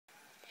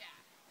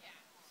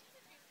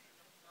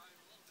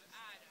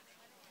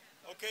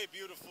Okay,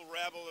 beautiful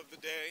rabble of the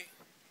day.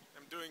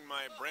 I'm doing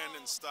my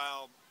Brandon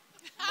style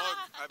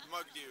mug. I've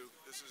mugged you.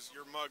 This is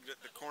your mugged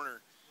at the corner.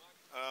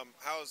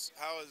 How is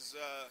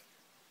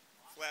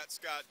Flat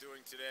Scott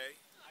doing today?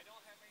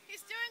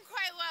 He's doing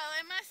quite well.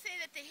 I must say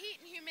that the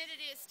heat and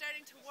humidity is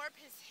starting to warp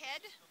his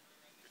head.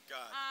 Good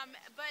God.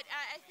 But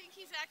I think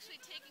he's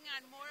actually taking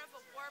on more of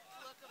a warped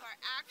look of our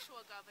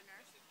actual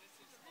governor.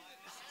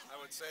 I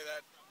would say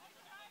that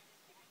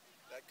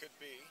could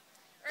be.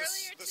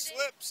 Earlier the today,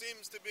 slip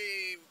seems to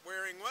be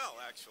wearing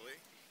well, actually.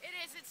 It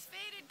is. It's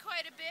faded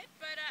quite a bit,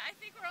 but I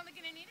think we're only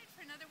going to need it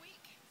for another week.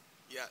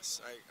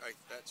 Yes,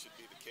 that should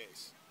be the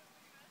case.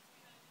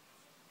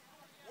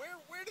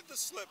 Where did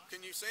the slip? Can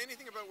you say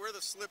anything about where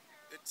the slip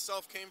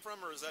itself came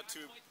from, or is that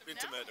too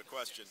intimate a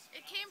question?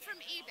 It came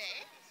from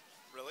eBay.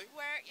 Really?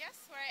 Yes,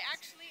 where I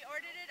actually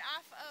ordered it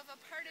off of a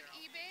part of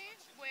eBay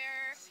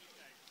where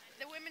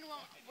the women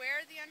won't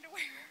wear the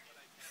underwear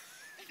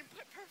and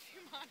put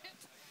perfume on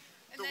it.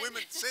 And the then,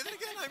 women, say that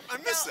again? I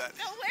missed that.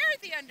 They'll wear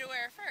the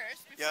underwear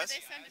first before Yes.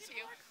 they send it to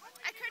you.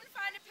 I couldn't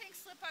find a pink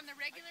slip on the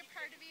regular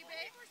part of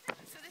eBay,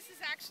 so this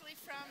is actually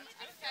from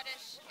a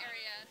fetish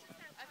area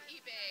of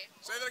eBay.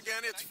 Say that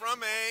again. It's from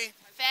a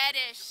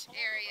Fetish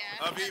area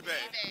of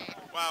eBay.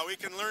 Wow, we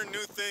can learn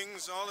new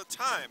things all the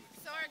time.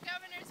 So our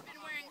governor's been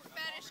wearing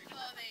fetish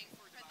clothing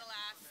for the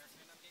last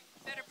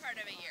better part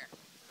of a year.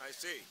 I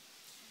see.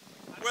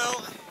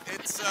 Well,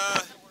 it's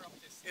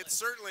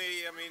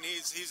certainly, I mean,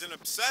 he's an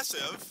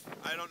obsessive.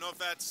 I don't know if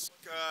that's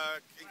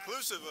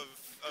inclusive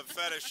of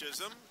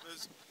fetishism.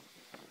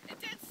 It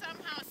did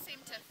somehow seem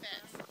to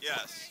fit.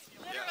 Yes.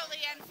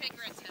 Literally and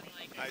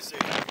figuratively. I see.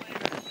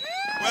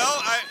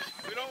 Well,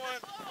 we don't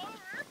want.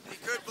 He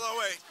could blow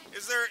away.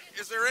 Is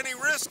there any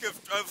risk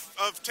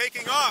of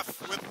taking off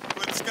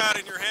with Scott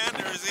in your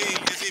hand, or is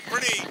he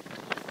pretty?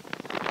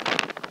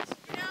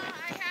 You know,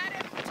 I had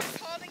him just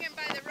holding him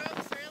by the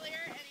ropes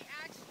earlier, and he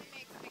actually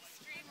makes an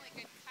extremely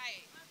good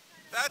kite.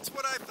 That's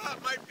what I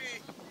thought might be.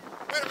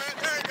 Wait a minute,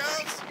 there he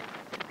goes.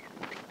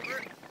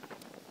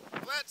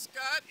 Flat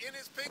Scott in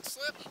his pink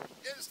slip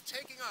is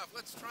taking off.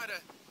 Let's try to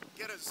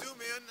get a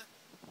zoom in.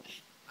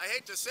 I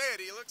hate to say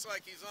it, he looks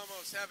like he's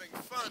almost having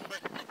fun,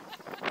 but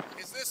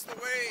is this the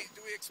way,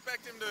 do we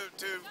expect him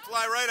to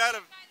fly right out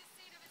of... By the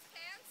seat of his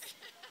pants.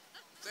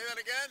 Say that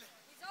again?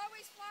 He's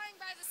always flying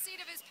by the seat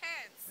of his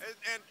pants.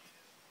 And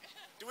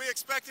do we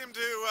expect him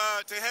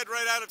to head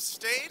right out of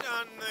state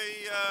on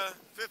the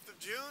 5th of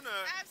June?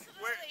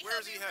 Absolutely. Where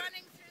is he He'll be headed?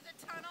 running through the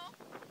tunnel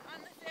on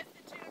the 5th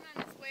of June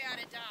on his way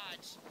out of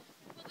Dodge.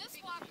 Well, this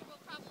walker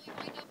will probably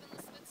wind up in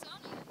the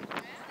Smithsonian.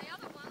 And the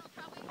other one will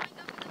probably wind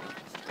up in the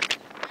Orange County.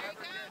 There you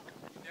go.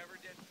 Never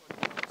did put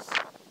a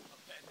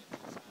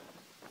pendant.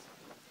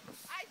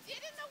 I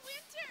did in the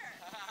winter.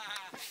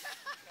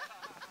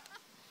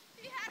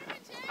 He had it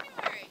in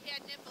January. He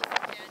had nipples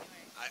in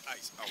January. I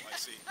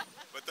see.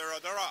 But they're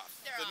off.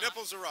 They're the off.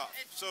 nipples are off.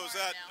 It's So is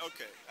warm that now.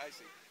 okay? I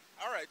see.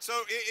 All right. So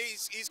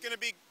he's going to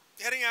be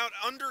heading out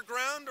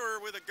underground or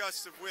with a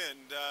gust of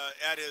wind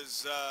at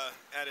his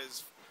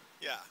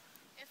yeah.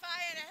 If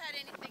I had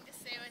anything to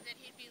say with it,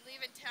 he'd be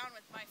leaving town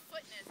with my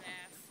foot in his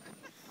ass.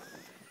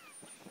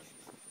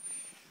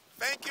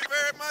 Thank you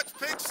very much,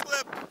 Pink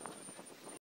Slip.